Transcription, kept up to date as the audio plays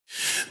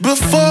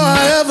Before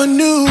I ever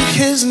knew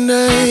his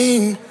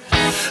name,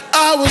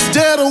 I was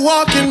dead or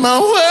walking my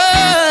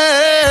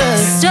way.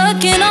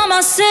 Stuck in all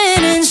my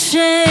sin and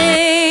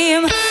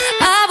shame,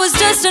 I was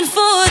destined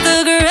for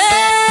the grave.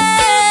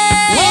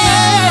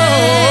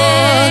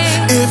 Whoa.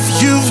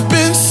 If you've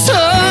been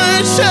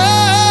searching,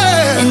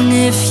 and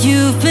if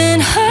you've been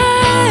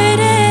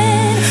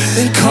hurting,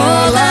 then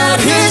call out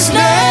his name.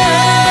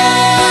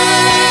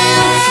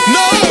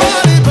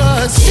 Nobody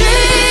but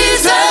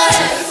Jesus.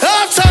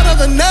 Outside of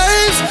the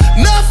names,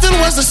 nothing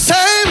was the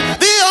same.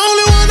 The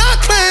only one I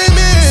claim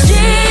is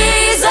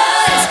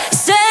Jesus.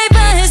 Saved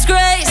by his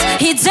grace,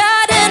 he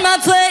died in my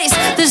place.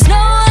 There's no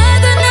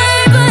other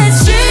name but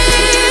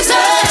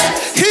Jesus.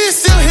 He's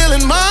still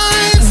healing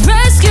minds,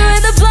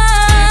 Rescuing the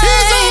blind.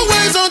 he's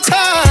always on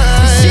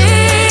time.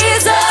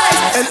 Jesus.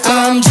 And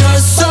I'm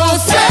just so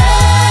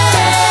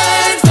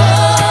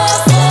thankful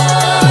for.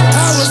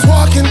 I was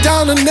walking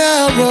down a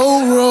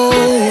narrow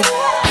road,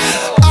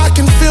 I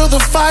can feel the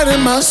fight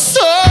in my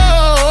soul.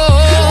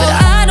 But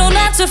I don't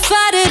have to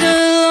fight it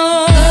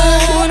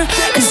alone,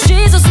 'cause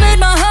Jesus made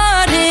my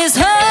heart his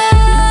home.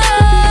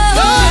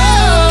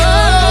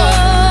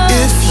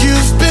 If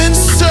you've been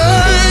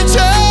searching,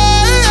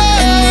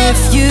 And if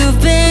you've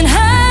been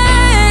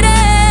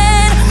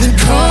hurting, then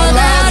call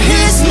out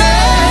his name.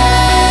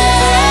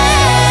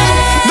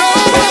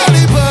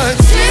 Nobody but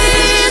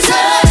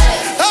Jesus.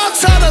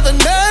 outside of the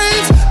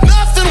names,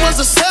 nothing was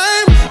the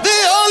same. The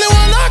only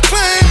one I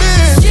claim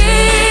is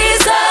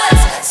Jesus.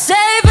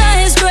 Saved by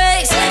his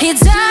grace, he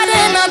died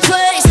in my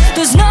place.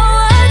 There's no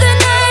other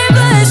name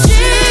but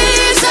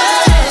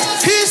Jesus.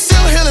 he's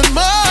still healing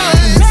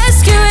minds,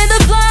 Rescuing the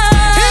he's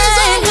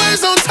blind.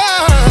 always on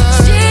time.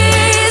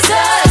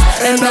 Jesus.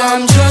 And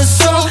I'm just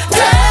so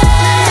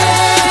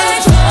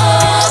thankful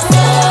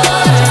for.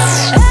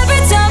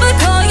 Every time I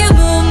call you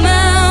move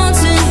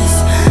mountains,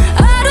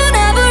 I don't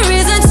have a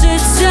reason to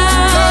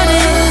doubt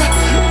it.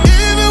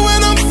 Even when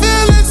I'm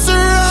feeling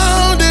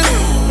surrounded,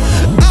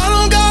 I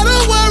don't gotta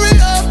worry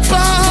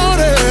about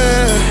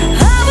it.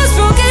 I was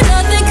broken,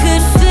 nothing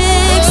could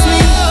fix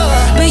me,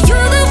 but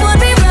you're the one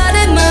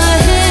rewriting my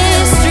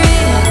history.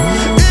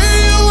 In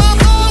you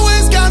I've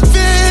always got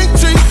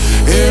victory.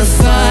 If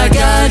I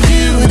got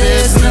you,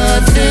 there's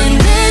nothing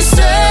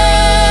missing.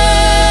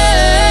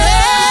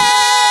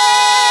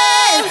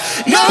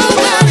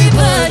 Nobody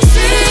but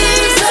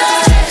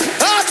Jesus.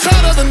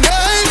 outside of the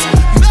names,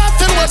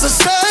 nothing was the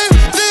same.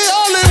 The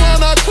only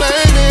one I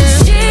claim is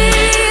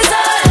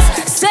Jesus.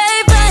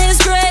 Saved by his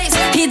grace,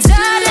 he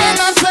died in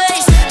my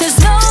place. There's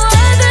no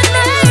other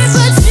name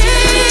but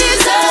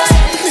Jesus.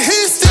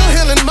 he's still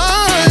healing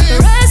minds,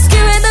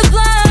 Rescuing the he's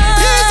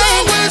blind.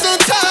 always on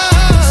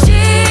time.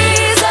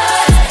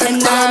 Jesus. And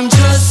I'm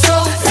just so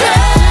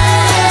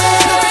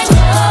thankful.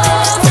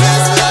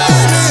 His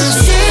name is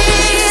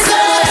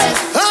Jesus.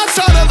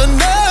 outside of the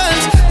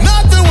names,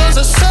 nothing was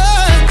the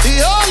same. The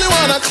only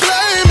one I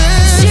claim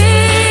is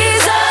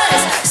Jesus.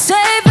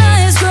 Saved by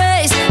his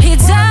grace, he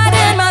died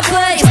in my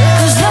place.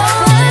 There's no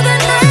other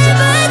name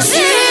but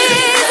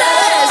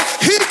Jesus.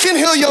 he can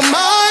heal your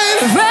mind,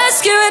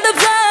 Rescuing the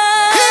he's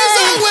blind.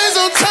 always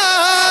on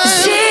time.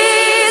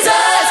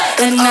 Jesus.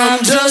 And I'm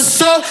I'm just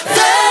so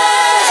thankful.